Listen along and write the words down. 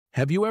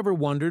Have you ever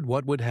wondered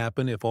what would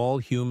happen if all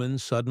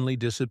humans suddenly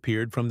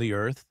disappeared from the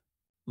Earth?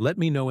 Let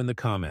me know in the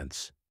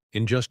comments.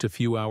 In just a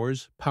few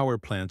hours, power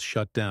plants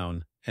shut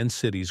down and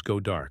cities go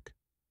dark.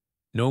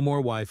 No more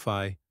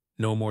Wi-Fi,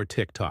 no more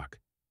TikTok.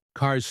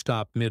 Cars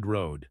stop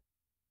mid-road.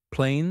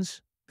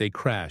 Planes, they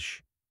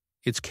crash.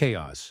 It's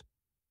chaos.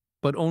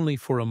 But only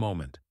for a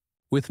moment.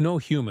 With no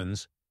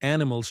humans,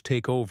 animals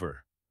take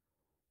over.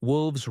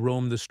 Wolves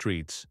roam the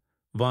streets.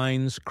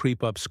 Vines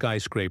creep up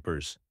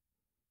skyscrapers.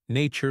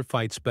 Nature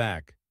fights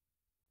back.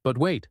 But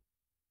wait!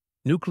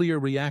 Nuclear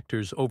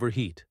reactors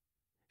overheat.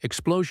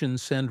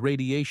 Explosions send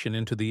radiation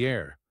into the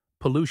air.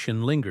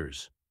 Pollution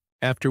lingers.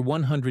 After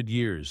 100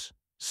 years,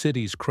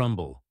 cities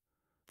crumble.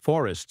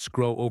 Forests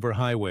grow over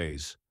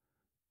highways.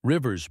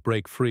 Rivers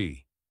break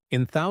free.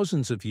 In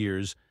thousands of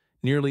years,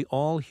 nearly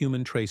all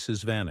human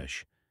traces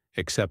vanish,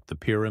 except the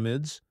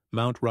pyramids,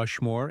 Mount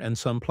Rushmore, and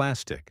some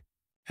plastic.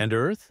 And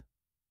Earth?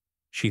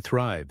 She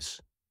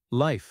thrives.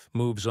 Life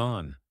moves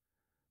on.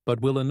 But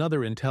will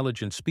another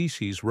intelligent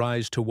species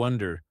rise to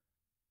wonder,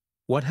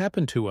 what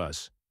happened to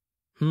us?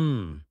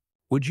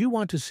 Would you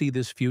want to see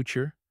this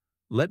future?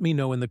 Let me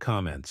know in the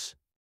comments.